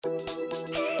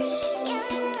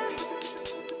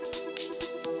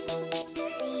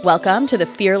Welcome to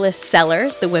the Fearless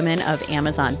Sellers, the Women of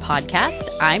Amazon podcast.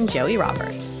 I'm Joey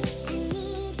Roberts.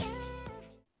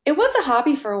 It was a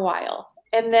hobby for a while.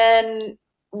 And then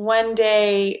one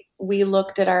day we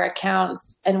looked at our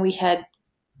accounts and we had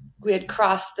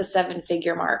crossed the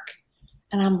 7-figure mark.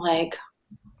 And I'm like,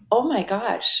 oh my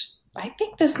gosh, I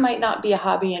think this might not be a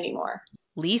hobby anymore.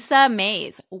 Lisa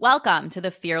Mays, welcome to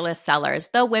the Fearless Sellers,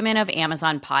 the Women of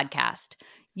Amazon podcast.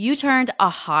 You turned a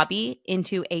hobby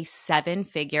into a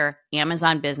 7-figure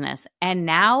Amazon business, and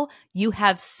now you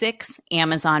have 6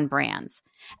 Amazon brands.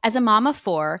 As a mom of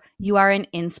 4, you are an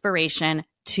inspiration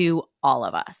to all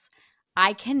of us.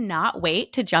 I cannot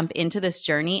wait to jump into this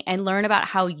journey and learn about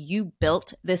how you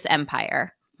built this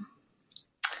empire.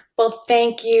 Well,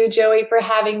 thank you, Joey, for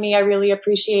having me. I really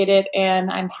appreciate it,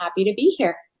 and I'm happy to be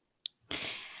here.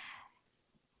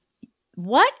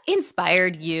 What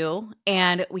inspired you?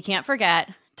 And we can't forget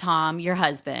Tom, your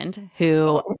husband,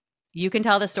 who you can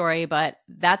tell the story, but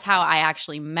that's how I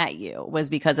actually met you, was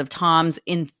because of Tom's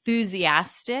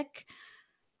enthusiastic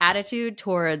attitude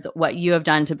towards what you have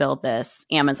done to build this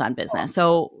Amazon business.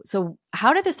 So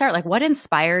how did this start? Like, what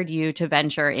inspired you to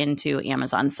venture into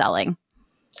Amazon selling?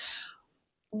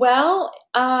 Well,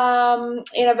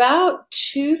 in about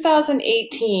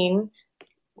 2018,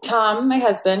 Tom, my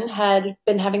husband, had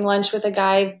been having lunch with a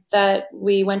guy that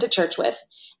we went to church with.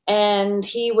 And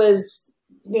he was,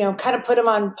 kind of put him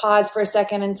on pause for a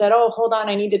second and said, oh, hold on,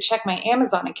 I need to check my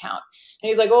Amazon account. And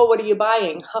he's like, oh, what are you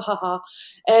buying? Ha ha ha.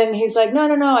 And he's like,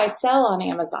 no, I sell on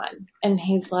Amazon. And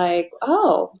he's like,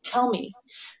 oh, tell me.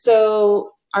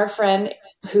 So our friend,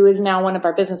 who is now one of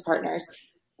our business partners,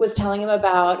 was telling him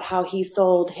about how he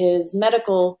sold his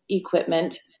medical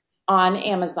equipment on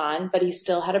Amazon, but he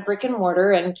still had a brick and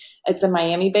mortar, and it's a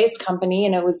Miami-based company,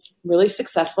 and it was really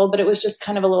successful, but it was just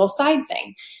kind of a little side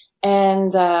thing.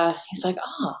 And he's like,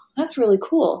 oh, that's really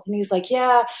cool. And he's like,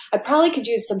 yeah, I probably could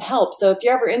use some help. So if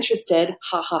you're ever interested,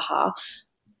 ha ha ha,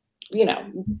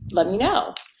 let me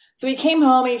know. So he came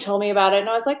home and he told me about it, and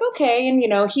I was like, okay. And,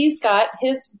 he's got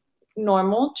his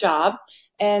normal job,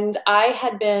 and I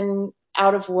had been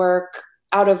out of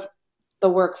the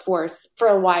workforce for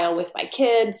a while with my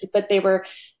kids, but they were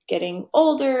getting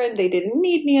older and they didn't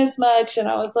need me as much. And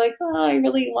I was like, oh, I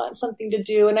really want something to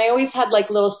do. And I always had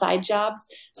like little side jobs.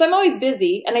 So I'm always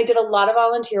busy, and I did a lot of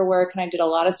volunteer work and I did a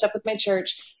lot of stuff with my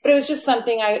church, but it was just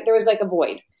something there was like a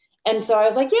void. And so I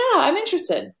was like, yeah, I'm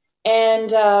interested.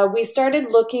 And we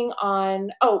started looking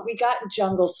we got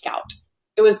Jungle Scout.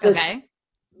 It was this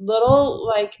little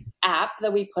like app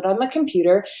that we put on the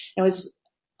computer. It was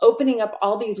opening up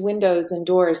all these windows and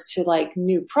doors to like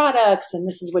new products, and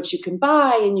this is what you can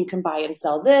buy, and you can buy and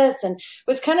sell this. And it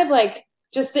was kind of like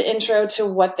just the intro to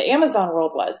what the Amazon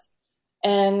world was.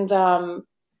 And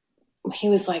he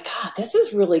was like, this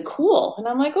is really cool. And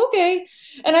I'm like, okay.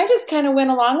 And I just kind of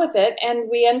went along with it. And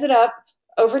we ended up,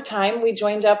 over time, we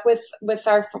joined up with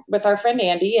our friend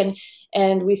Andy,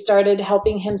 and we started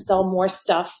helping him sell more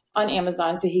stuff on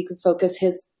Amazon so he could focus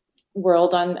his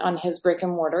world on his brick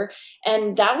and mortar.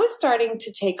 And that was starting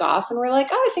to take off. And we're like,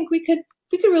 I think we could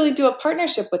really do a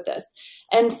partnership with this.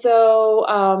 And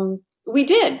so we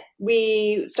did.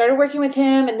 We started working with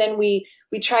him, and then we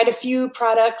tried a few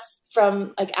products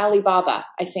from like Alibaba,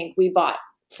 I think we bought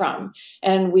from.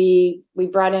 And we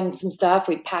brought in some stuff,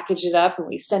 we packaged it up, and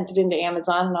we sent it into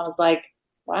Amazon. And I was like,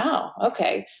 wow,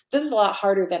 okay, this is a lot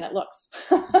harder than it looks.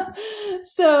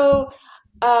 So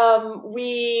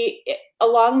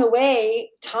along the way,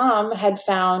 Tom had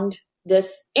found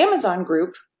this Amazon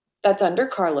group that's under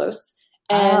Carlos.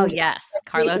 And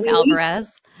Carlos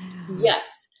Alvarez. Yes.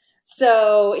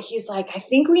 So he's like, I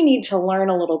think we need to learn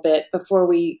a little bit before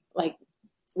we like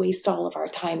waste all of our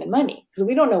time and money, because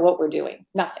we don't know what we're doing.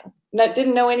 Nothing.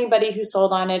 Didn't know anybody who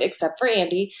sold on it except for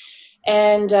Andy.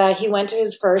 And he went to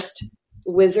his first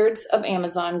Wizards of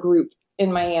Amazon group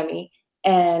in Miami,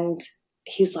 and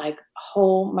he's like,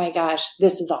 oh my gosh,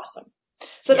 this is awesome.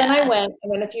 So then I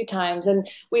went a few times, and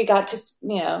we got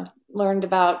to, learned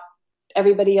about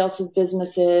everybody else's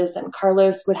businesses, and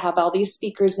Carlos would have all these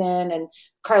speakers in, and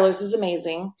Carlos is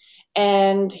amazing.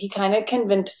 And he kind of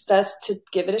convinced us to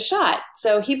give it a shot.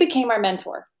 So he became our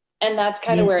mentor, and that's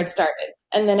kind of where it started.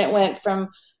 And then it went from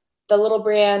the little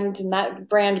brand, and that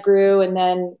brand grew, and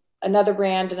then another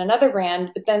brand and another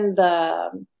brand. But then the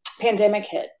pandemic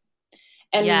hit,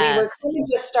 and we were kind of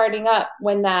just starting up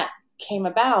when that came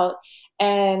about,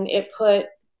 and it put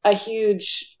a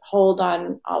huge hold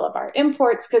on all of our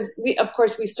imports because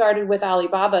we started with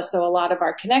Alibaba. So a lot of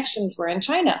our connections were in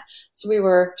China. So we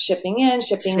were shipping in.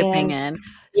 So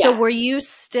Yeah, were you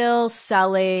still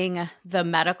selling the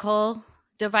medical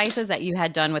devices that you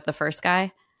had done with the first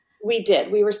guy? we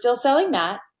did. We were still selling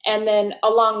that. And then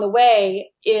along the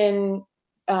way in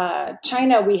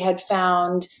China, we had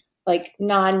found like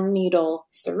non-needle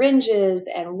syringes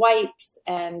and wipes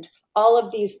and all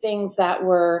of these things that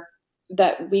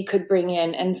we could bring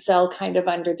in and sell kind of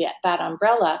under that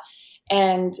umbrella.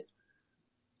 And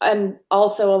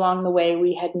also along the way,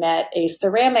 we had met a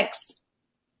ceramics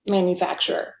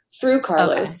manufacturer through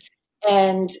Carlos. Okay.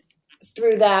 And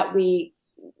through that, we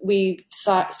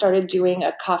started doing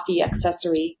a coffee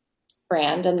accessory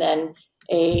brand and then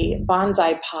a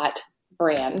bonsai pot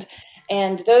brand.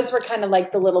 And those were kind of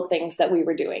like the little things that we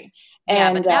were doing.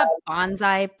 Yeah, but that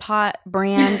bonsai pot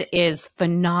brand is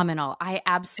phenomenal. I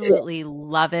absolutely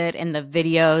love it in the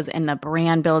videos and the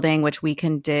brand building, which we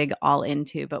can dig all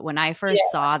into. But when I first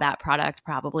saw that product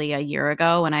probably a year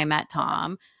ago when I met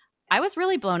Tom, I was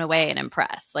really blown away and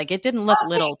impressed. Like it didn't look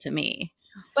little to me.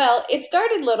 Well, it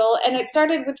started little and it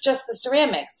started with just the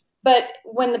ceramics. But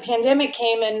when the pandemic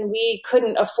came and we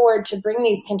couldn't afford to bring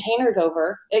these containers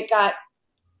over, it got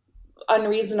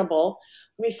unreasonable.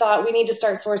 We thought we need to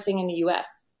start sourcing in the US.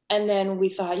 And then we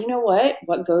thought, you know what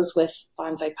goes with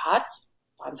bonsai pots?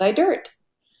 Bonsai dirt.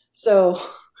 So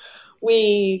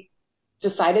we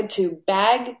decided to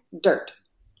bag dirt.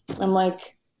 I'm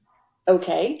like,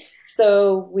 okay.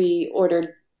 So we ordered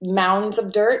mounds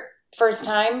of dirt, first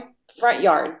time, front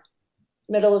yard,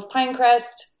 middle of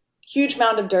Pinecrest, huge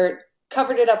mound of dirt,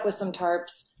 covered it up with some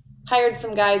tarps, hired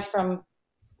some guys from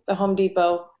the Home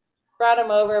Depot, brought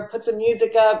them over, put some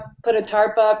music up, put a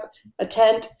tarp up, a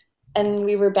tent, and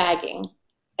we were bagging.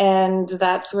 And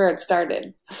that's where it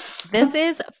started. This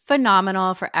is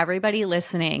phenomenal for everybody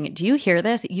listening. Do you hear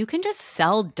this? You can just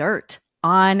sell dirt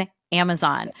on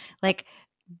Amazon. Like,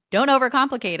 don't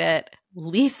overcomplicate it.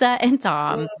 Lisa and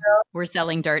Tom were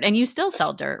selling dirt, and you still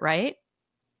sell dirt, right?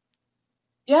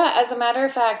 Yeah, as a matter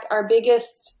of fact, our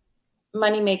biggest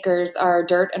money makers are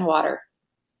dirt and water.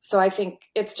 So I think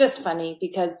it's just funny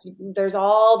because there's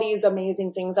all these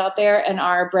amazing things out there, and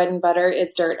our bread and butter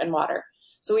is dirt and water.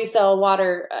 So we sell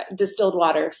water, distilled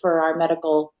water for our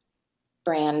medical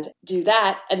brand, do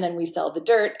that, and then we sell the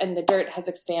dirt, and the dirt has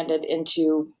expanded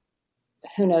into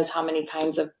who knows how many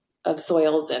kinds of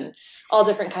soils and all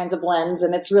different kinds of blends,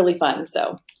 and it's really fun.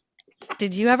 So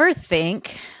did you ever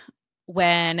think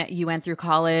when you went through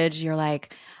college, you're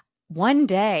like, one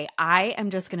day I am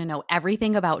just going to know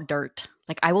everything about dirt.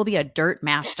 Like I will be a dirt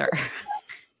master.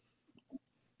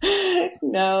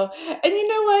 No. And you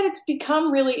know what? It's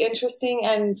become really interesting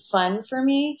and fun for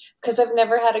me because I've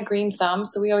never had a green thumb.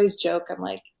 So we always joke. I'm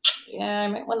like, yeah, I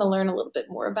might want to learn a little bit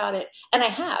more about it. And I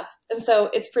have. And so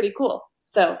it's pretty cool.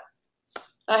 So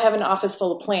I have an office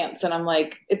full of plants and I'm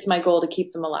like, it's my goal to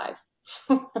keep them alive.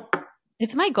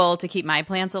 It's my goal to keep my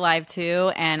plants alive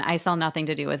too. And I sell nothing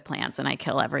to do with plants and I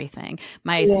kill everything.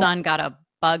 My son got a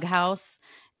bug house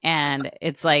and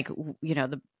it's like, you know,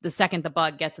 the second the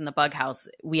bug gets in the bug house,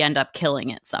 we end up killing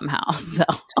it somehow. So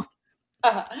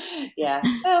yeah,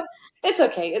 well, it's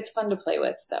okay. It's fun to play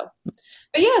with. So,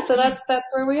 but yeah, so that's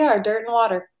where we are. Dirt and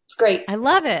water. It's great. I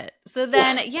love it. So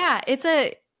then, it's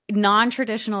a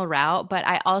non-traditional route, but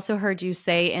I also heard you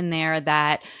say in there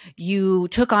that you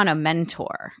took on a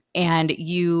mentor and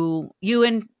you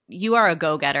are a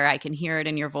go-getter. I can hear it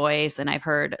in your voice. And I've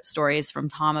heard stories from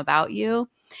Tom about you.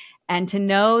 And to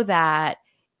know that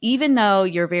even though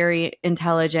you're very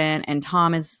intelligent and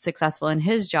Tom is successful in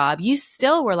his job, you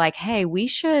still were like, hey, we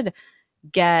should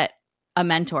get a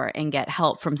mentor and get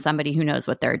help from somebody who knows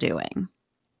what they're doing.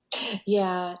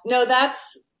 Yeah, no,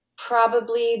 that's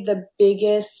probably the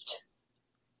biggest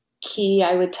key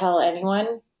I would tell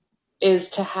anyone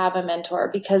is to have a mentor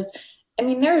because, I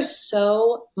mean, there's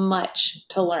so much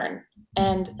to learn.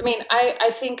 And I mean,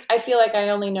 I feel like I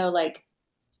only know like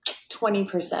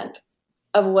 20%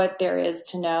 of what there is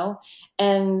to know.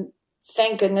 And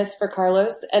thank goodness for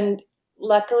Carlos. And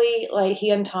luckily, like he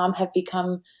and Tom have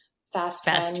become best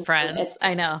friends.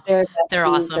 I know. They're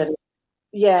awesome.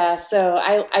 Yeah. So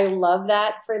I love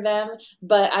that for them,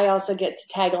 but I also get to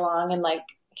tag along and like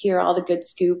hear all the good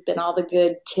scoop and all the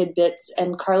good tidbits.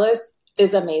 And Carlos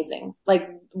is amazing. Like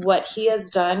what he has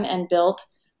done and built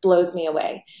blows me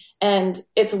away. And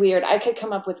it's weird. I could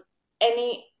come up with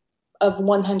any of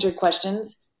 100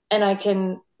 questions and I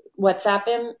can WhatsApp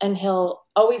him and he'll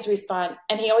always respond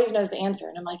and he always knows the answer.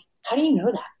 And I'm like, how do you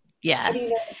know that? Yes.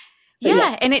 But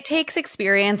Yeah, and it takes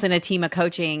experience and a team of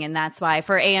coaching. And that's why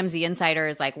for AMZ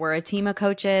Insiders, like we're a team of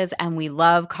coaches and we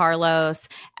love Carlos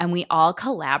and we all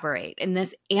collaborate. In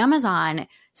this Amazon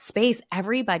space,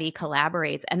 everybody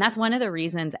collaborates. And that's one of the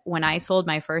reasons when I sold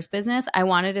my first business, I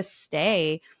wanted to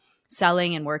stay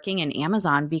selling and working in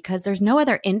Amazon because there's no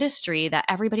other industry that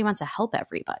everybody wants to help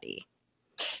everybody.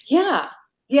 yeah,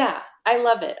 yeah, I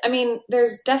love it. I mean,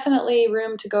 there's definitely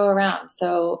room to go around.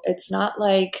 So it's not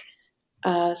like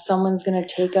someone's going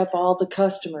to take up all the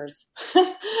customers.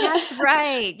 That's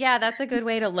right. Yeah, that's a good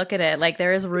way to look at it. Like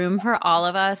there is room for all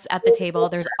of us at the table.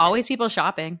 There's always people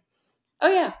shopping.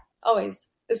 Oh, yeah, always.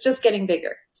 It's just getting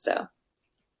bigger. So,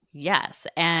 yes.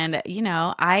 And,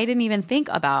 I didn't even think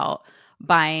about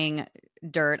buying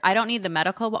dirt. I don't need the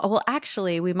medical. Well,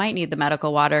 actually, we might need the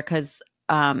medical water because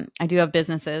I do have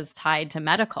businesses tied to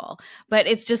medical. But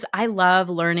it's just, I love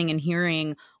learning and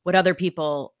hearing what other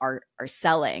people are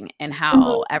selling and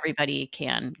how everybody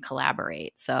can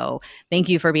collaborate. So thank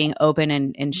you for being open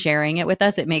and sharing it with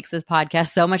us. It makes this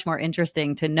podcast so much more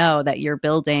interesting to know that you're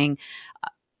building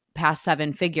past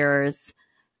seven figures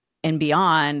and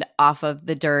beyond off of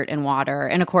the dirt and water.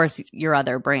 And of course, your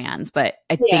other brands. But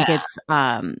I think it's,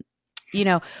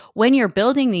 when you're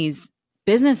building these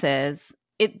businesses,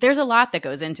 there's a lot that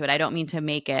goes into it. I don't mean to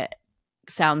make it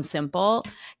sound simple.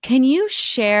 Can you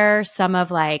share some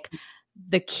of like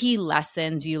the key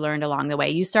lessons you learned along the way?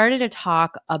 You started to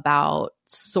talk about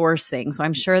sourcing. So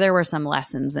I'm sure there were some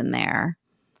lessons in there.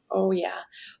 Oh, yeah.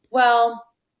 Well,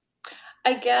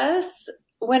 I guess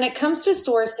when it comes to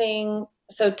sourcing,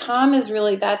 so Tom is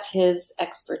really, that's his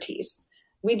expertise.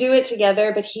 We do it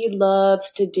together, but he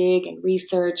loves to dig and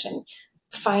research and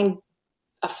find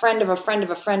a friend of a friend of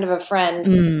a friend of a friend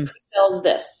who sells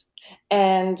this.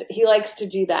 And he likes to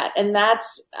do that. And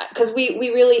that's because we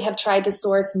really have tried to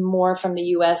source more from the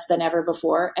US than ever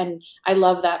before. And I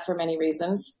love that for many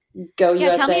reasons. Go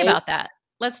USA. Tell me about that.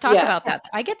 Let's talk about that.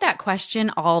 I get that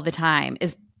question all the time,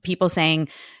 is people saying,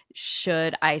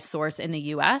 should I source in the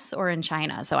US or in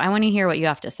China? So I want to hear what you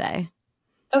have to say.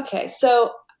 Okay.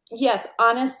 So yes,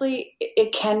 honestly,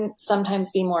 it can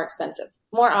sometimes be more expensive.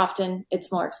 More often,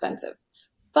 it's more expensive.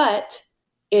 But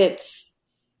it's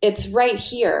right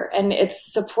here and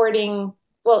it's supporting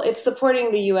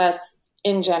the US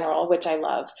in general, which I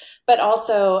love. But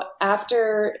also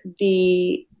after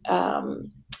the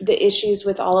issues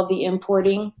with all of the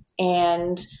importing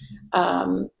and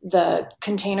the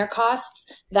container costs,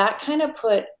 that kind of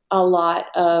put a lot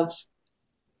of,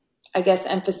 I guess,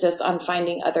 emphasis on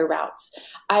finding other routes.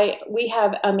 We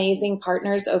have amazing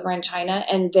partners over in China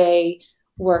and they're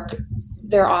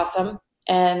awesome.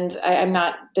 And I'm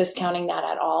not discounting that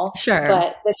at all. Sure.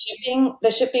 But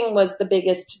the shipping was the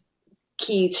biggest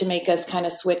key to make us kind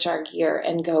of switch our gear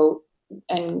and go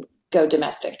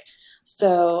domestic.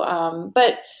 So,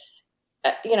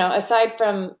 aside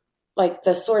from like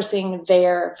the sourcing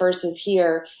there versus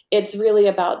here, it's really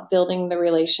about building the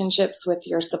relationships with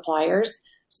your suppliers.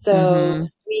 So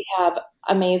we have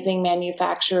amazing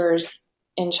manufacturers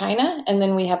in China, and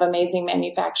then we have amazing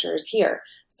manufacturers here.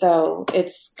 So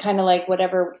it's kind of like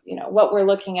whatever, what we're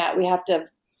looking at, we have to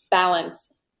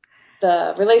balance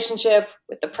the relationship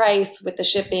with the price, with the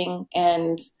shipping,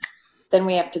 and then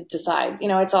we have to decide,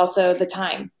 it's also the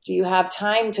time. Do you have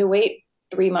time to wait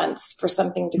 3 months for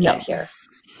something to get here?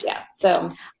 Yeah.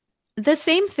 So the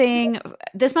same thing,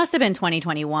 this must have been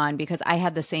 2021 because I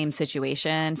had the same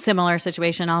similar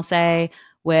situation, I'll say,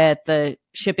 with the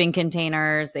shipping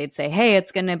containers. They'd say, hey,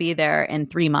 it's going to be there in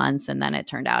 3 months. And then it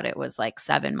turned out it was like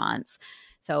 7 months.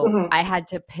 So I had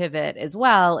to pivot as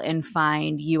well and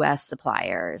find US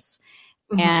suppliers.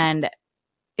 And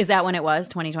is that when it was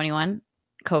 2021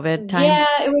 COVID time? Yeah,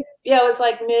 it was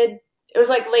like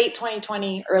late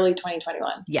 2020, early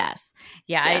 2021. Yes.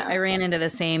 Yeah. I ran into the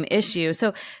same issue.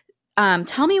 So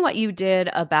tell me what you did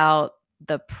about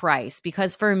the price,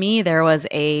 because for me, there was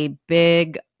a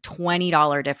big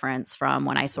 $20 difference from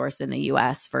when I sourced in the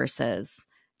US versus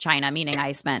China, meaning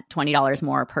I spent $20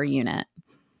 more per unit.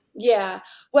 Yeah.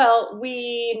 Well,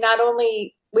 we had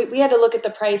to look at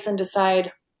the price and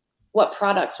decide what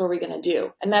products were we going to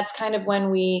do. And that's kind of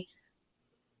when we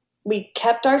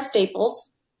kept our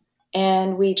staples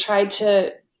and we tried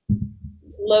to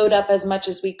load up as much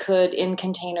as we could in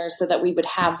containers so that we would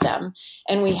have them.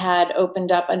 And we had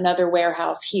opened up another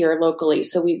warehouse here locally.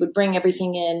 So we would bring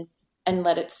everything in and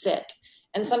let it sit.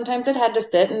 And sometimes it had to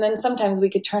sit, and then sometimes we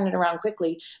could turn it around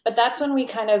quickly. But that's when we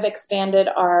kind of expanded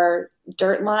our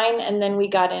dirt line, and then we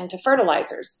got into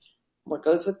fertilizers. What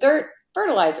goes with dirt?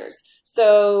 Fertilizers.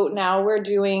 So now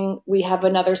we have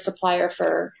another supplier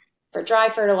for for dry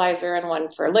fertilizer and one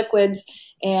for liquids.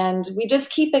 And we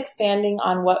just keep expanding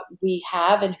on what we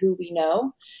have and who we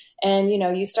know. And,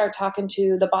 you start talking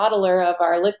to the bottler of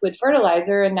our liquid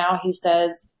fertilizer, and now he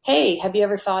says, hey, have you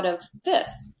ever thought of this?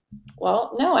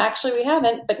 Well, no, actually we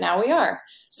haven't, but now we are.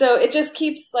 So it just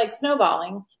keeps like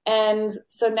snowballing. And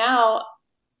so now,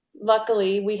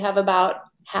 luckily, we have about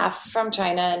half from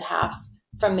China and half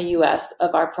from the US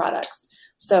of our products.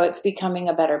 So it's becoming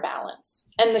a better balance.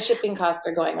 And the shipping costs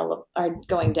are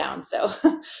going down. So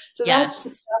Yes.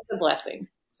 that's a blessing.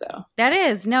 So That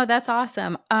is. No, that's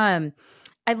awesome.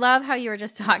 I love how you were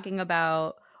just talking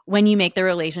about when you make the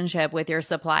relationship with your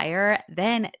supplier,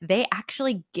 then they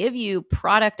actually give you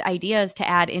product ideas to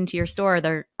add into your store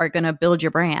that are going to build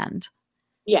your brand.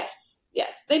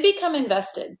 yes, they become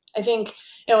invested. I think,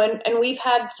 and we've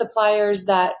had suppliers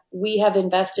that we have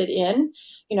invested in.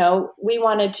 We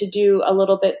wanted to do a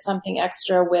little bit something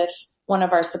extra with one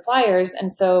of our suppliers.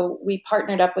 And so we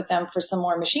partnered up with them for some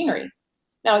more machinery.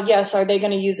 Now, yes, are they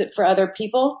going to use it for other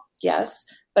people? Yes.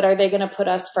 But are they going to put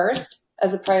us first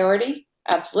as a priority?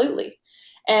 Absolutely.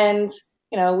 And,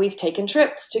 we've taken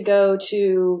trips to go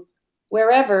to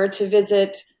wherever to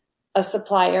visit a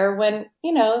supplier when,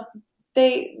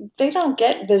 they don't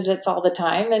get visits all the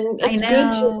time. And it's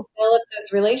good to develop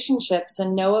those relationships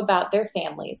and know about their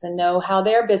families and know how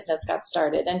their business got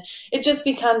started. And it just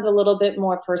becomes a little bit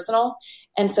more personal.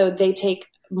 And so they take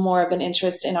more of an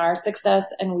interest in our success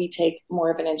and we take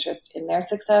more of an interest in their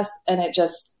success. And it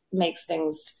just makes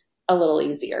things a little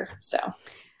easier. So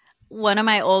one of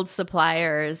my old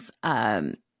suppliers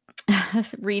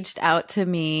reached out to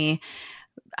me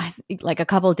like a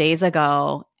couple of days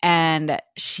ago, and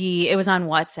it was on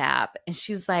WhatsApp, and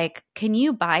she was like, can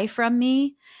you buy from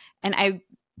me? And I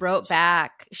wrote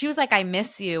back, she was like, I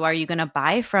miss you. Are you going to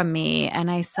buy from me? And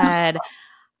I said,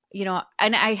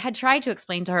 and I had tried to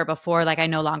explain to her before, like, I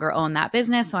no longer own that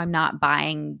business, so I'm not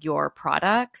buying your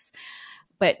products.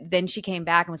 But then she came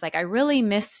back and was like, I really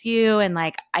miss you. And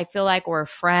like, I feel like we're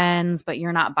friends, but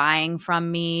you're not buying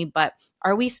from me. But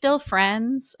are we still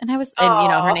friends? And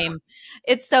her name,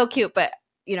 it's so cute, but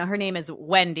her name is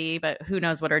Wendy, but who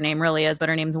knows what her name really is, but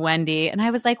her name's Wendy. And I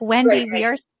was like, Wendy, right. We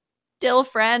are still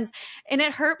friends. And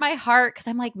it hurt my heart because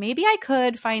I'm like, maybe I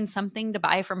could find something to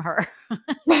buy from her.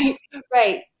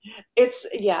 Right.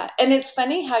 And it's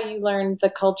funny how you learn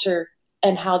the culture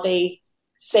and how they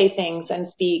say things and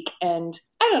speak. And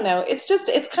I don't know, it's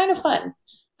kind of fun.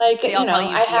 Like, they all call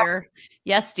you dear.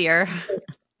 Yes, dear.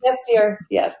 Yes, dear.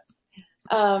 Yes.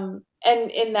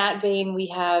 And in that vein, we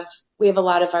have a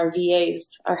lot of our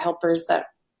VAs, our helpers that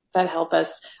help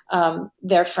us.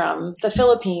 They're from the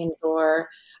Philippines or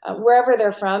wherever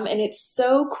they're from. And it's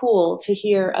so cool to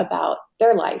hear about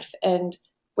their life and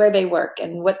where they work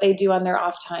and what they do on their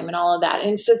off time and all of that.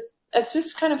 And it's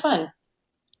just kind of fun.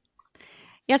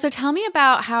 Yeah. So tell me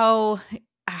about how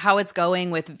it's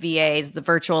going with VAs, the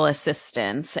virtual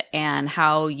assistants, and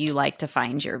how you like to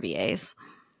find your VAs.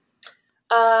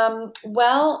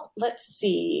 Well, let's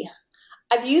see.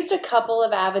 I've used a couple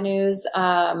of avenues.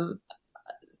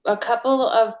 A couple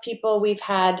of people we've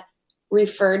had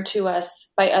referred to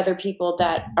us by other people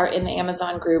that are in the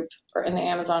Amazon group or in the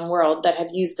Amazon world that have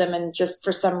used them and just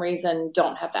for some reason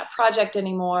don't have that project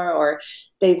anymore, or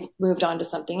they've moved on to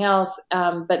something else.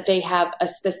 But they have a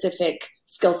specific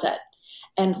skill set.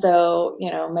 And so,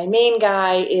 my main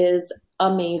guy is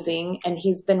amazing and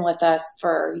he's been with us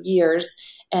for years,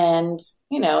 and,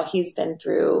 he's been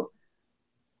through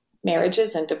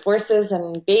marriages and divorces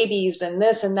and babies and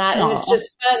this and that. Aww. And it's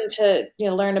just fun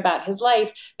to, learn about his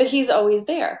life, but he's always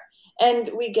there and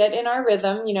we get in our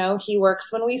rhythm. He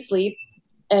works when we sleep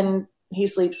and he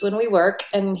sleeps when we work,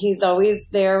 and he's always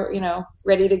there,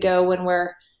 ready to go when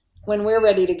we're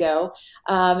ready to go.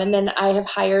 And then I have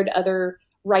hired other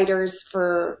writers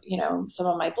for, some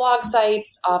of my blog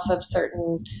sites off of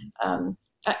certain,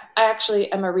 I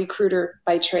actually am a recruiter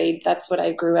by trade. That's what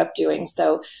I grew up doing.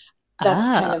 So that's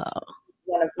kind of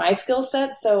one of my skill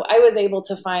sets. So I was able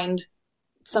to find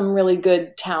some really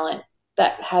good talent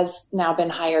that has now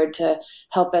been hired to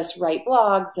help us write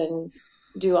blogs and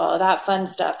do all of that fun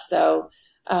stuff. So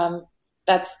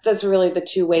that's really the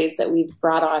two ways that we've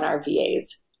brought on our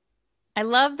VAs. I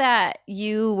love that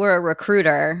you were a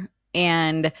recruiter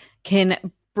and can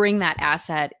bring that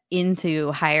asset into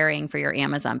hiring for your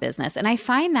Amazon business. And I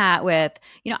find that with,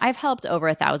 I've helped over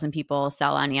 1,000 people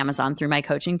sell on Amazon through my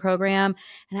coaching program.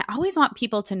 And I always want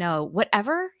people to know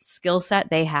whatever skill set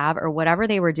they have or whatever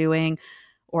they were doing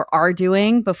or are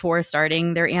doing before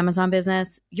starting their Amazon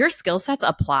business, your skill sets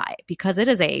apply because it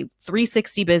is a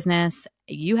 360 business.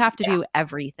 You have to do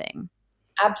everything.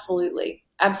 Absolutely.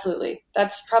 Absolutely.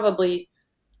 That's probably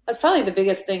That's probably the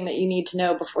biggest thing that you need to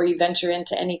know before you venture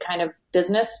into any kind of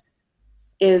business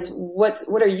is what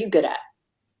are you good at?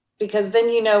 Because then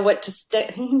you know what to stay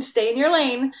in your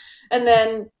lane, and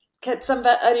then get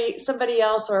somebody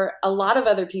else or a lot of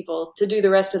other people to do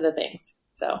the rest of the things.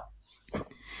 So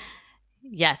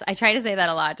Yes, I try to say that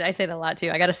a lot. I say that a lot too.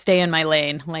 I got to stay in my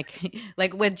lane.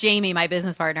 Like with Jamie, my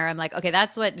business partner, I'm like, okay,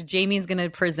 that's what Jamie's going to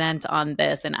present on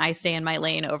this, and I stay in my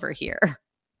lane over here.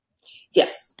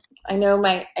 yes, I know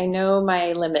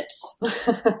my limits.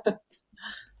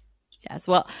 Yes.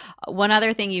 Well, one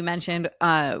other thing you mentioned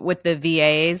with the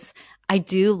VAs, I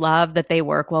do love that they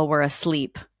work while we're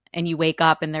asleep, and you wake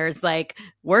up and there's like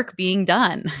work being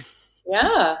done.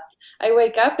 Yeah. I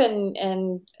wake up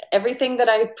and everything that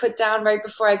I put down right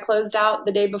before I closed out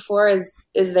the day before is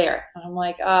there. And I'm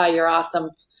like, ah, oh, you're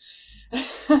awesome.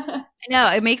 I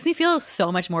know it makes me feel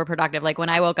so much more productive. Like when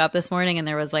I woke up this morning and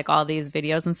there was like all these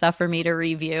videos and stuff for me to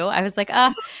review, I was like,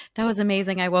 ah, that was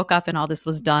amazing. I woke up and all this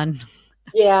was done.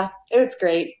 Yeah, it was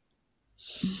great.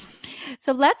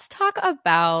 So let's talk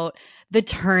about the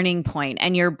turning point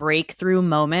and your breakthrough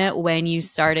moment when you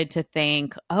started to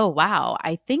think, oh, wow,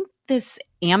 I think this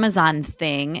Amazon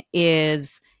thing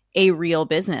is a real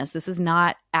business. This is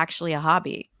not actually a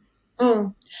hobby.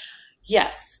 Mm,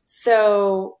 yes.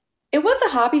 So it was a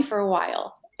hobby for a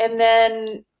while. And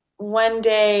then one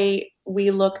day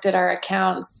we looked at our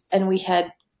accounts and we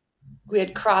had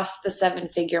crossed the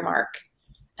seven-figure mark.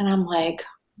 And I'm like,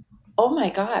 oh my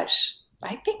gosh,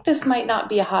 I think this might not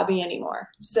be a hobby anymore.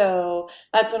 So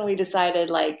that's when we decided,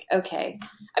 like, okay.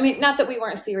 I mean, not that we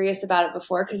weren't serious about it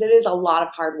before, because it is a lot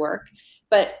of hard work,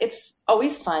 but it's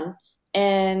always fun.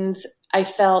 And I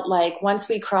felt like once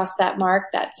we crossed that mark,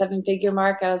 that seven-figure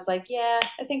mark, I was like, yeah,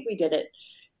 I think we did it.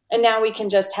 And now we can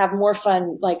just have more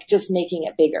fun, like just making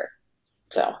it bigger.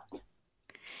 So,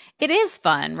 It is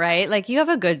fun, right? Like you have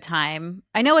a good time.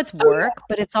 I know it's oh, yeah. work,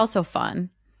 but it's also fun.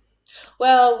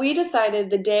 Well, we decided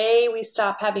the day we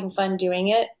stop having fun doing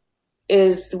it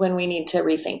is when we need to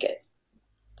rethink it.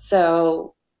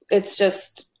 So it's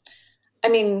just, I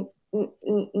mean,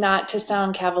 not to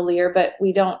sound cavalier, but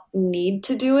we don't need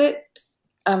to do it.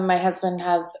 My husband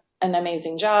has an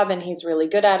amazing job and he's really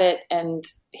good at it. And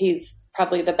he's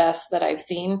probably the best that I've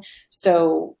seen.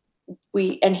 So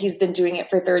and he's been doing it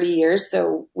for 30 years.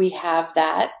 So we have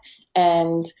that,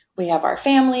 and we have our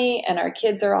family, and our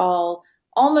kids are all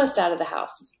almost out of the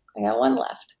house. I got one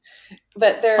left,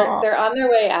 but they're on their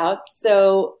way out.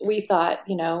 So we thought,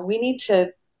 we need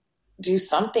to do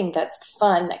something that's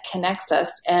fun, that connects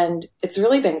us. And it's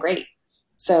really been great.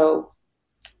 So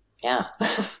yeah.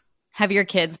 Have your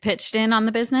kids pitched in on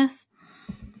the business?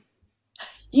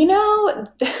 You know,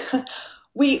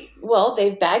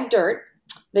 they've bagged dirt.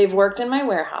 They've worked in my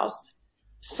warehouse,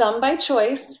 some by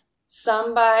choice,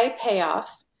 some by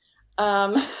payoff.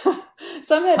 Some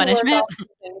had Punishment?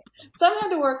 some had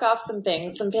to work off some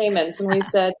things, some payments. And we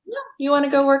said, yeah, you want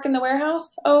to go work in the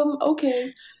warehouse?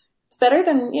 Okay. It's better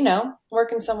than,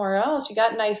 working somewhere else. You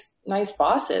got nice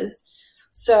bosses.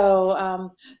 So,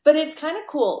 but it's kind of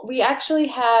cool. We actually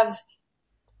I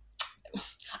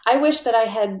wish that I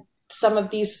had some of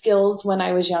these skills when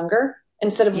I was younger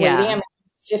instead of waiting. I'm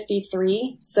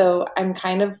 53. So I'm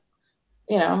kind of,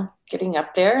 getting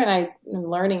up there, and I'm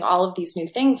learning all of these new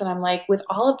things. And I'm like, with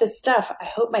all of this stuff, I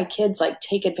hope my kids like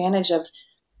take advantage of,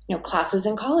 classes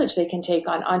in college they can take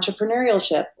on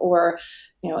entrepreneurship or,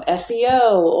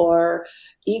 SEO or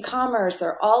e-commerce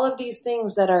or all of these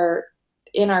things that are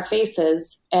in our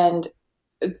faces. And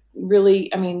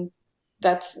really, I mean,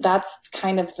 that's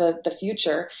kind of the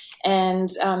future. And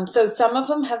so some of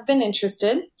them have been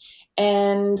interested,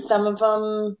 and some of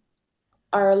them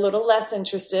are a little less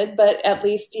interested, but at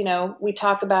least, we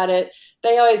talk about it.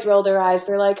 They always roll their eyes.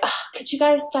 They're like, oh, could you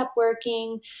guys stop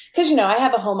working? Because, I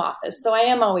have a home office, so I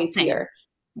am always here.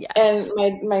 Yes. And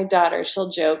my daughter, she'll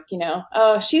joke,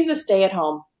 oh, she's a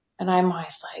stay-at-home. And I'm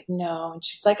always like, no. And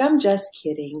she's like, I'm just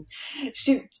kidding.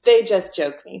 They just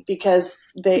joke me because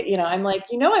I'm like,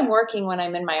 I'm working when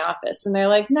I'm in my office. And they're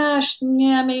like, nah,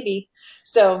 yeah, maybe.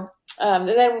 So and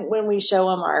then when we show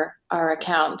them our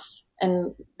accounts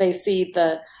and they see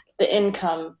the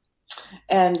income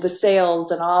and the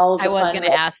sales and all of the I was going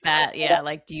to ask that. Yeah.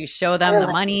 Like, do you show them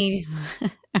the money?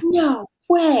 No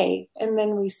way. And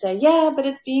then we say, yeah, but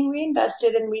it's being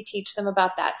reinvested, and we teach them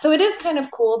about that. So it is kind of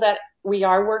cool that we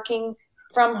are working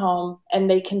from home and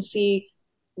they can see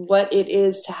what it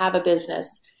is to have a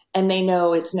business, and they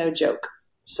know it's no joke.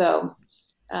 So,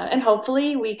 and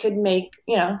hopefully we could make,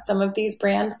 some of these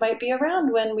brands might be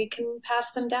around when we can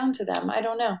pass them down to them. I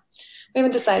don't know. We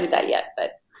haven't decided that yet,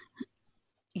 but.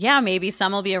 Yeah, maybe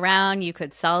some will be around. You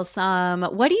could sell some.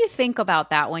 What do you think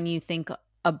about that when you think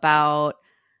about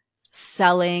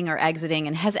selling or exiting?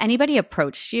 And has anybody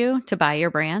approached you to buy your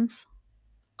brands?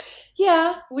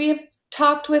 Yeah, we've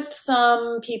talked with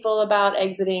some people about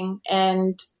exiting,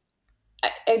 and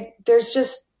there's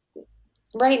just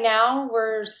right now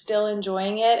we're still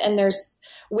enjoying it, and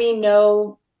we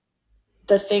know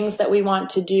the things that we want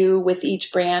to do with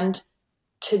each brand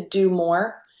to do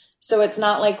more. So it's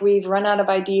not like we've run out of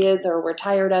ideas or we're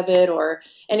tired of it or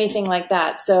anything like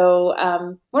that. So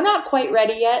we're not quite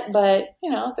ready yet, but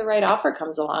the right offer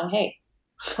comes along. Hey,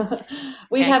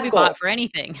 we have goals. Bought for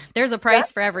anything. There's a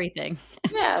price for everything.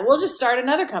 Yeah, we'll just start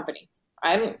another company.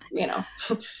 That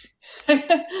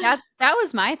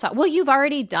was my thought. Well, you've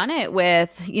already done it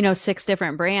with 6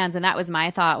 different brands, and that was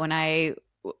my thought when I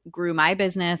grew my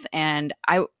business, and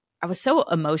I was so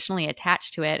emotionally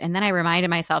attached to it. And then I reminded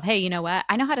myself, hey, you know what?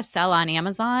 I know how to sell on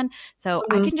Amazon, so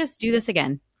I can just do this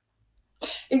again.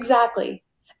 Exactly.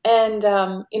 And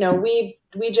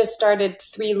we just started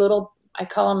 3 little, I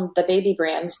call them the baby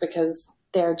brands because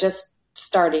they're just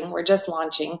starting. We're just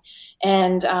launching.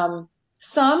 And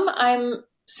some I'm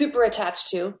super attached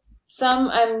to. Some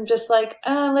I'm just like,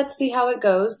 let's see how it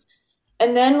goes.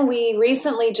 And then we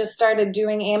recently just started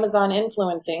doing Amazon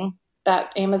influencing,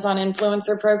 that Amazon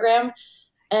influencer program.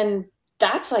 And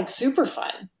that's like super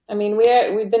fun. I mean,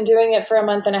 we've been doing it for a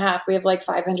month and a half. We have like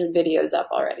 500 videos up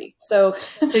already. So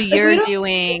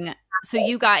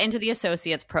you got into the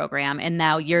associates program, and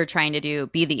now you're trying to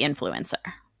be the influencer.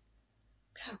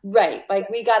 Right. Like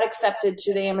we got accepted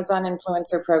to the Amazon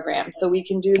influencer program, so we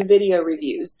can do the video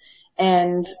reviews.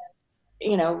 And,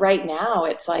 right now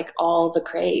it's like all the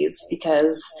craze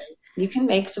because you can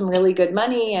make some really good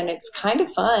money and it's kind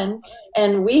of fun.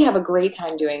 And we have a great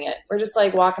time doing it. We're just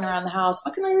like walking around the house.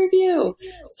 What can we review?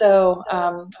 So,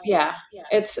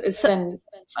 it's been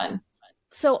fun.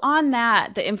 So on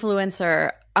that, the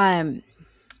influencer,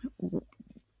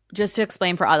 just to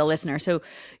explain for all the listeners. So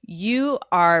you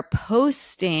are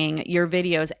posting your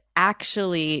videos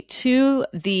actually to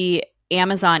the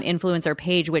Amazon influencer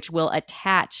page, which will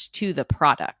attach to the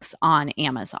products on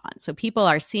Amazon. So people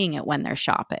are seeing it when they're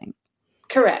shopping.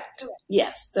 Correct.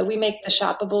 Yes. So we make the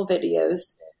shoppable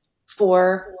videos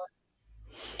for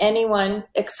anyone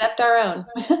except our own.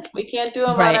 We can't do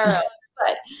them on our own.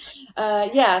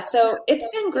 But so it's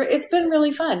been great. It's been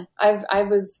really fun. I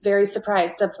was very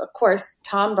surprised. Of course,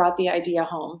 Tom brought the idea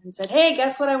home and said, "Hey,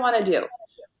 guess what I want to do?"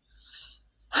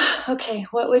 Okay,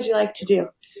 what would you like to do?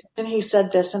 And he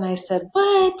said this, and I said,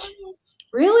 "What?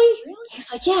 Really?" He's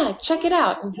like, "Yeah, check it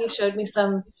out." And he showed me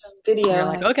some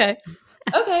video. You're like,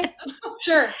 okay,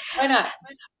 sure, why not?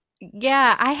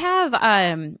 Yeah, I have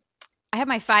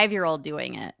my 5-year-old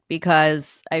doing it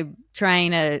because I'm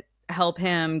trying to help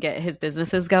him get his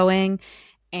businesses going.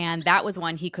 And that was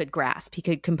one he could grasp. He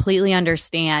could completely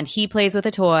understand. He plays with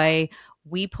a toy.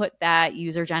 We put that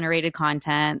user-generated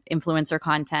content, influencer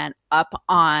content up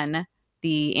on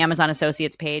the Amazon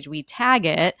Associates page. We tag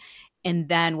it, and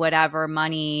then whatever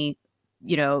money,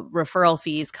 referral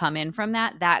fees come in from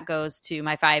that goes to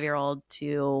my 5-year-old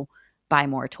to buy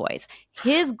more toys.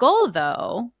 His goal,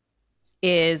 though,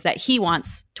 is that he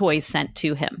wants toys sent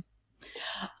to him.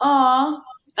 Aw,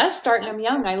 that's starting him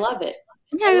young. I love it.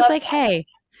 Yeah, I was like, hey.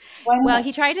 Well,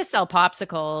 he tried to sell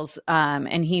popsicles,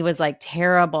 and he was like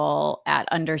terrible at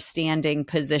understanding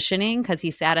positioning because he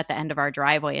sat at the end of our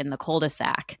driveway in the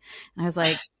cul-de-sac. And I was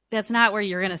like, that's not where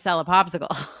you're going to sell a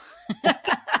popsicle.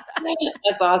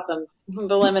 That's awesome.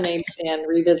 The lemonade stand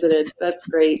revisited. That's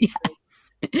great.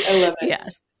 Yes. I love it.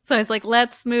 Yes. So I was like,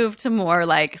 let's move to more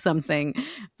like something.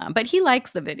 But he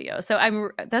likes the video. So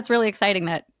that's really exciting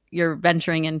that you're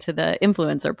venturing into the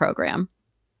influencer program.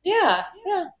 Yeah.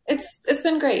 It's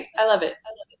been great. I love it.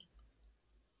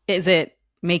 Is it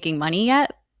making money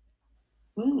yet?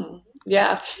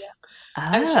 Yeah. Oh.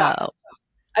 I'm shocked.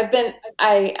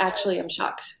 I actually am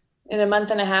shocked. In a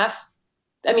month and a half.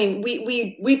 I mean,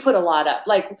 we put a lot up.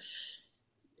 Like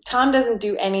Tom doesn't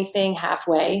do anything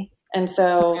halfway. And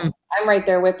so I'm right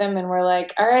there with him and we're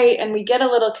like, all right. And we get a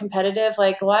little competitive,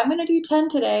 like, well, I'm going to do 10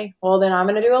 today. Well, then I'm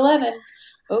going to do 11.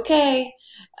 Okay.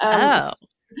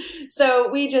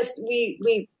 So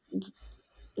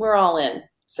we're all in.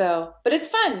 So, but it's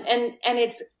fun and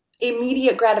it's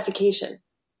immediate gratification.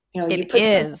 You put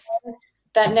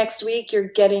that next week you're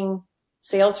getting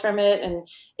sales from it. And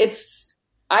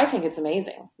I think it's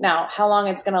amazing. Now, how long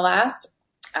it's going to last,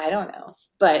 I don't know,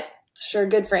 but sure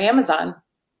good for Amazon,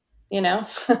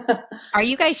 Are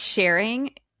you guys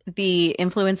sharing the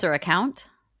influencer account?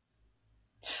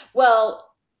 Well,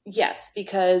 yes,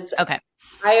 because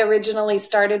I originally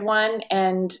started one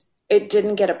and it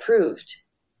didn't get approved.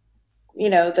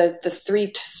 the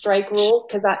three strike rule.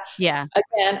 Cause Yeah.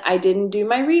 I didn't do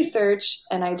my research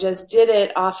and I just did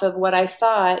it off of what I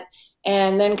thought.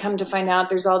 And then come to find out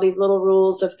there's all these little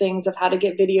rules of things of how to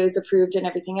get videos approved and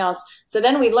everything else. So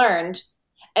then we learned,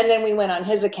 and then we went on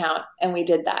his account and we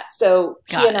did that. So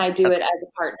he and I do it as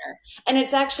a partner. And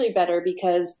it's actually better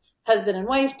because husband and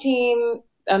wife team,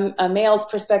 a male's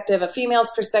perspective, a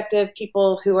female's perspective,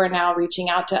 people who are now reaching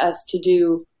out to us to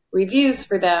do reviews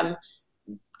for them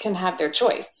can have their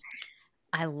choice.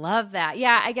 I love that.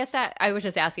 Yeah, I guess that I was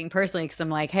just asking personally because I'm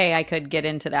like, hey, I could get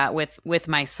into that with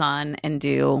my son and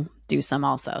do some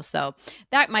also. So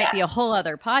that might be a whole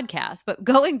other podcast. But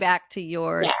going back to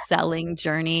your selling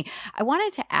journey, I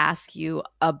wanted to ask you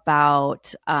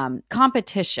about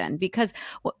competition, because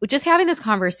just having this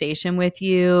conversation with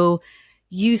you,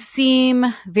 you seem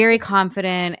very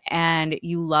confident and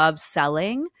you love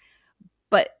selling.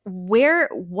 But where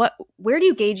do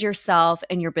you gauge yourself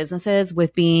and your businesses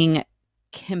with being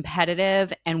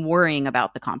competitive and worrying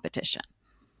about the competition?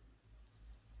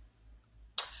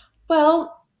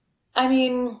 Well, I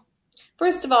mean,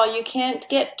 first of all, you can't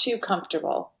get too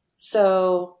comfortable.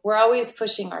 So we're always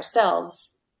pushing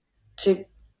ourselves to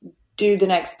do the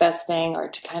next best thing or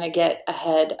to kind of get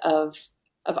ahead of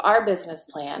our business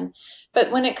plan.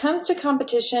 But when it comes to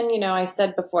competition, I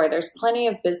said before, there's plenty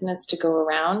of business to go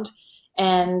around.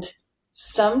 And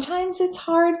sometimes it's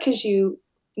hard because you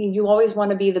always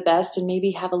want to be the best and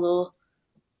maybe have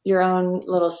your own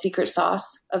little secret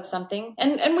sauce of something.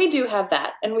 And we do have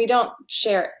that, and we don't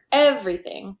share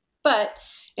everything, but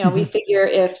we figure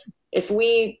if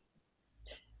we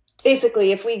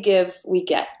give, we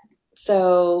get.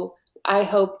 So I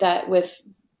hope that with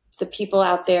the people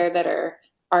out there that are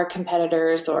our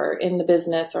competitors or in the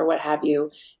business or what have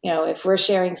you, if we're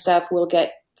sharing stuff, we'll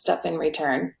get stuff in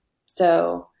return.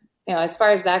 So, as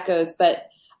far as that goes, but,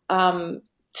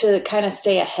 to kind of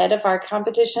stay ahead of our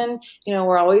competition,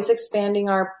 we're always expanding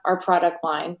our product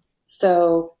line.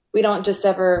 So we don't just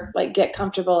ever get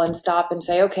comfortable and stop and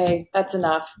say, okay, that's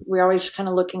enough. We're always kind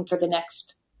of looking for the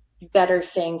next better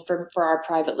thing for our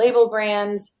private label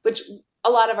brands, which a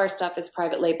lot of our stuff is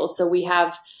private label. So we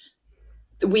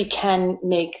can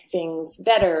make things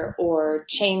better or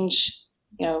change,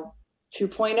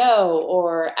 2.0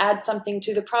 or add something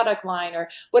to the product line or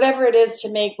whatever it is to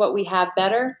make what we have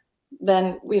better.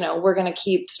 Then, we're going to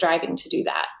keep striving to do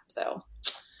that. So,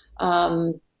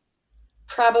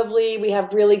 probably we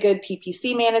have really good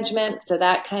PPC management. So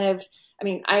that kind of,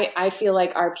 I feel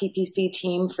like our PPC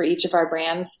team for each of our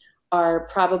brands are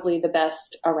probably the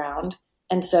best around.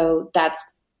 And so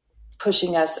that's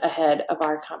pushing us ahead of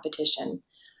our competition.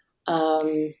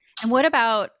 And what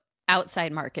about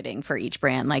outside marketing for each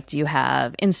brand? Like, do you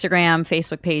have Instagram,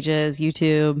 Facebook pages,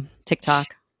 YouTube,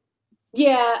 TikTok?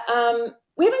 Yeah.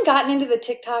 We haven't gotten into the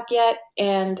TikTok yet.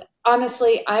 And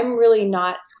honestly,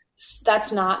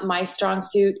 that's not my strong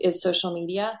suit is social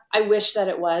media. I wish that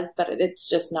it was, but it's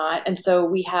just not. And so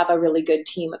we have a really good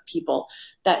team of people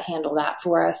that handle that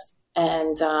for us.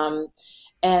 And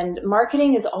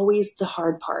marketing is always the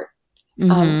hard part,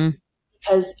 because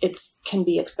can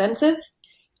be expensive.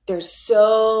 There's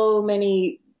so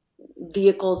many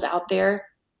vehicles out there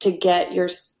to get your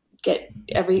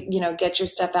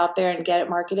stuff out there and get it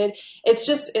marketed.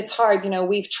 It's hard.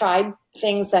 We've tried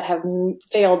things that have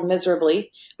failed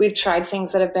miserably. We've tried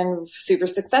things that have been super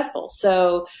successful.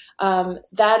 So,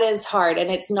 that is hard, and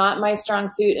it's not my strong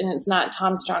suit and it's not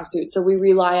Tom's strong suit. So we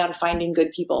rely on finding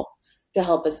good people to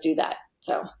help us do that.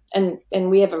 So, and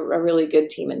we have a really good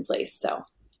team in place. So.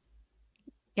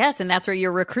 Yes, and that's where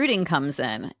your recruiting comes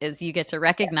in, is you get to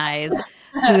recognize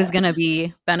who's going to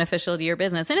be beneficial to your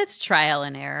business. And it's trial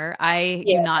and error. I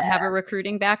do not have a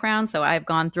recruiting background, so I've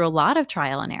gone through a lot of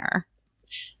trial and error.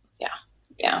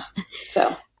 Yeah.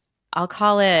 So I'll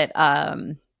call it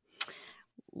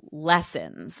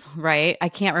lessons, right? I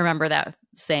can't remember that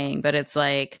saying, but it's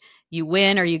like you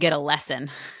win or you get a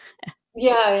lesson.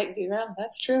 Yeah,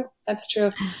 that's true. That's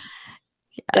true.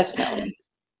 Yeah. Definitely.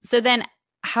 So then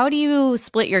how do you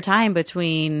split your time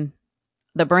between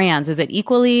the brands? Is it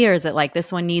equally, or is it like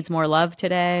this one needs more love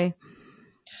today?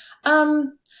 That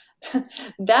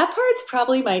part's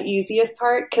probably my easiest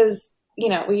part because,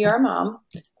 you're a mom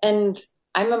and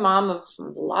I'm a mom of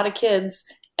a lot of kids,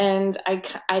 and I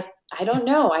don't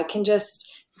know.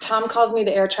 Tom calls me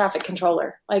the air traffic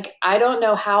controller. Like, I don't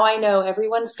know how I know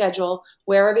everyone's schedule,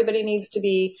 where everybody needs to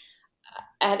be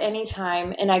at any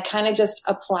time. And I kind of just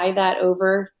apply that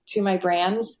over to my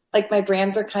brands. Like, my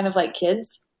brands are kind of like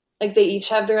kids. Like, they each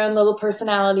have their own little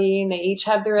personality and they each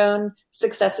have their own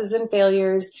successes and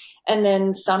failures. And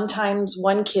then sometimes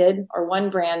one kid or one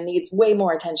brand needs way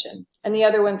more attention and the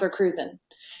other ones are cruising.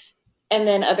 And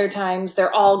then other times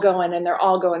they're all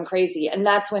going crazy. And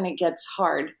that's when it gets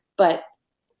hard. But,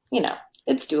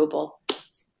 it's doable.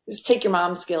 Just take your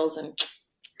mom skills and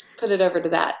put it over to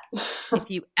that.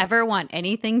 If you ever want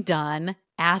anything done,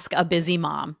 ask a busy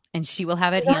mom and she will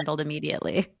have it handled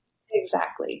immediately.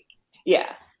 Exactly.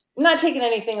 Yeah. I'm not taking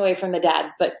anything away from the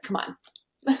dads, but come on.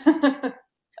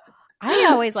 I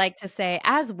always like to say,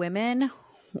 as women,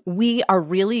 we are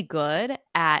really good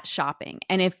at shopping.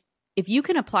 And if you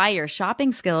can apply your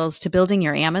shopping skills to building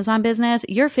your Amazon business,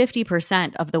 you're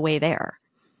 50% of the way there.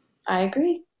 I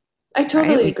agree. I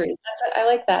totally agree. I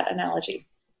like that analogy.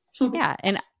 Yeah.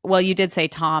 And well, you did say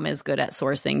Tom is good at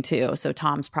sourcing too. So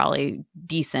Tom's probably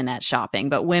decent at shopping,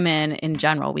 but women in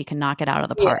general, we can knock it out of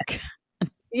the park.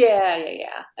 Yeah.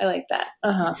 I like that.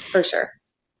 For sure.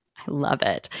 I love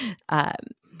it.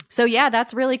 So yeah,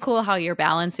 that's really cool how you're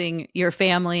balancing your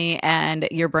family and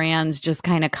your brands just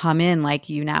kind of come in like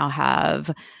you now have,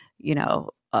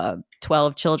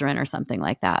 12 children or something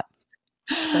like that.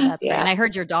 So that's great. And I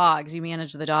heard your dogs, you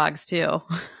manage the dogs too.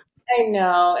 I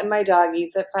know. And my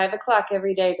doggies at 5:00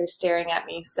 every day, they're staring at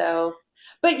me. So,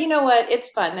 but you know what?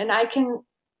 It's fun. And I can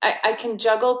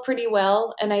juggle pretty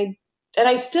well. And I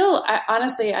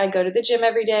honestly, I go to the gym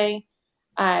every day.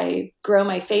 I grow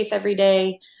my faith every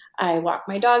day. I walk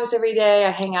my dogs every day. I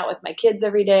hang out with my kids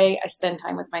every day. I spend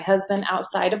time with my husband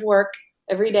outside of work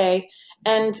every day.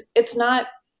 And it's not,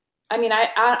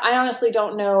 I honestly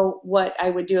don't know what I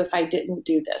would do if I didn't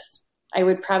do this. I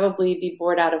would probably be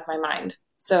bored out of my mind.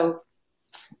 So,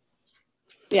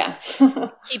 yeah.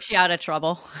 Keeps you out of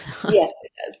trouble. Yes,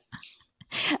 it does.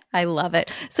 I love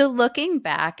it. So looking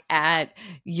back at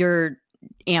your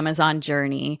Amazon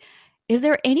journey, is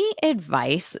there any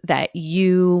advice that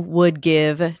you would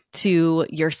give to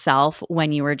yourself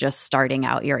when you were just starting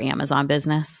out your Amazon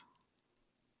business?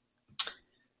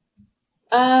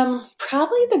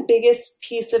 Probably the biggest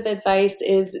piece of advice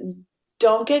is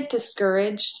don't get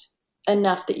discouraged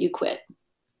enough that you quit.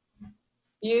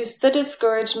 Use the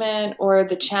discouragement or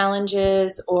the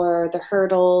challenges or the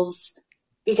hurdles,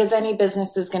 because any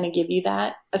business is going to give you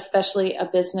that, especially a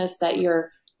business that you're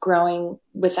growing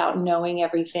without knowing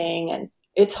everything. And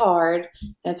it's hard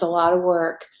and it's a lot of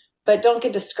work, but don't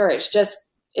get discouraged. Just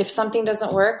if something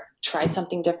doesn't work, try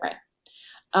something different.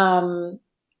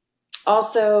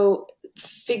 Also,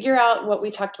 figure out what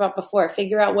we talked about before.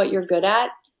 Figure out what you're good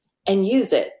at and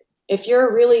use it. If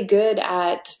you're really good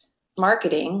at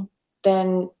marketing,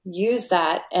 then use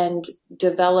that and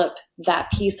develop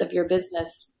that piece of your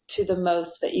business to the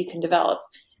most that you can develop,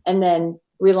 and then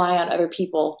rely on other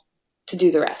people to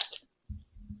do the rest.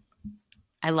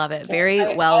 I love it.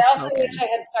 Very well spoken. I also wish I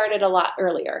had started a lot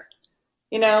earlier.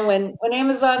 When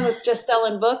Amazon was just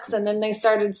selling books and then they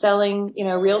started selling,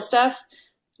 real stuff,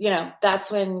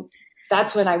 that's when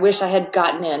I wish I had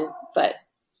gotten in. But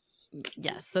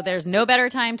yes. So there's no better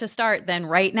time to start than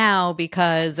right now,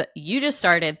 because you just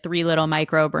started 3 little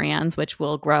micro brands, which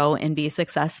will grow and be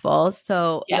successful.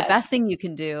 So the best thing you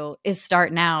can do is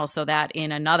start now, so that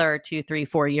in another 2, 3,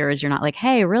 4 years, you're not like,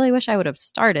 hey, I really wish I would have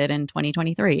started in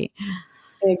 2023.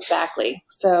 Exactly.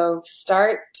 So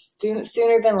start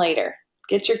sooner than later.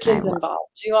 Get your kids involved.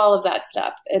 Do all of that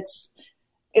stuff. It's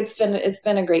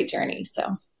been a great journey.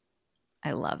 So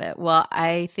I love it. Well,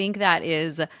 I think that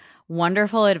is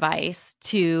wonderful advice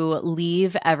to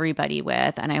leave everybody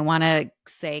with. And I want to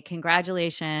say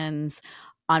congratulations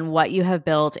on what you have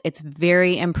built. It's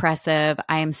very impressive.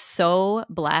 I am so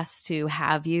blessed to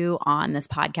have you on this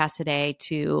podcast today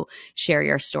to share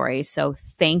your story. So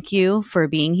thank you for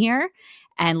being here.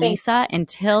 And Lisa,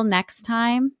 until next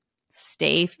time,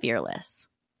 stay fearless.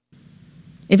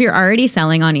 If you're already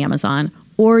selling on Amazon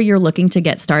or you're looking to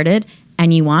get started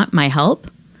and you want my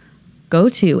help, go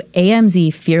to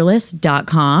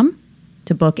amzfearless.com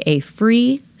to book a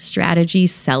free strategy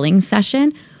selling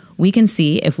session. We can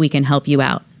see if we can help you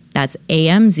out. That's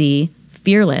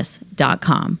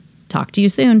amzfearless.com. Talk to you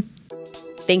soon.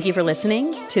 Thank you for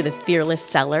listening to the Fearless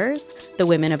Sellers, the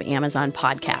Women of Amazon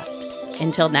podcast.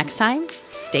 Until next time,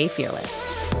 stay fearless.